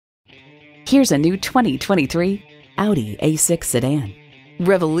Here's a new 2023 Audi A6 sedan.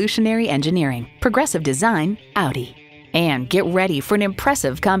 Revolutionary engineering, progressive design, Audi. And get ready for an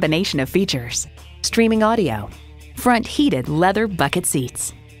impressive combination of features. Streaming audio, front heated leather bucket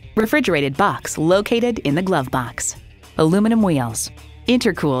seats, refrigerated box located in the glove box, aluminum wheels,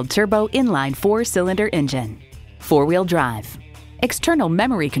 intercooled turbo inline 4-cylinder engine, 4-wheel drive, external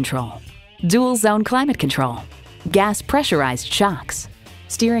memory control, dual zone climate control, gas pressurized shocks,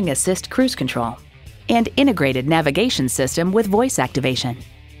 steering assist cruise control, and integrated navigation system with voice activation.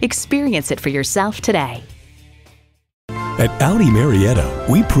 Experience it for yourself today. At Audi Marietta,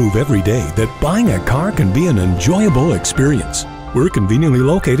 we prove every day that buying a car can be an enjoyable experience. We're conveniently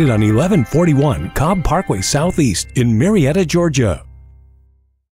located on 1141 Cobb Parkway Southeast in Marietta, Georgia.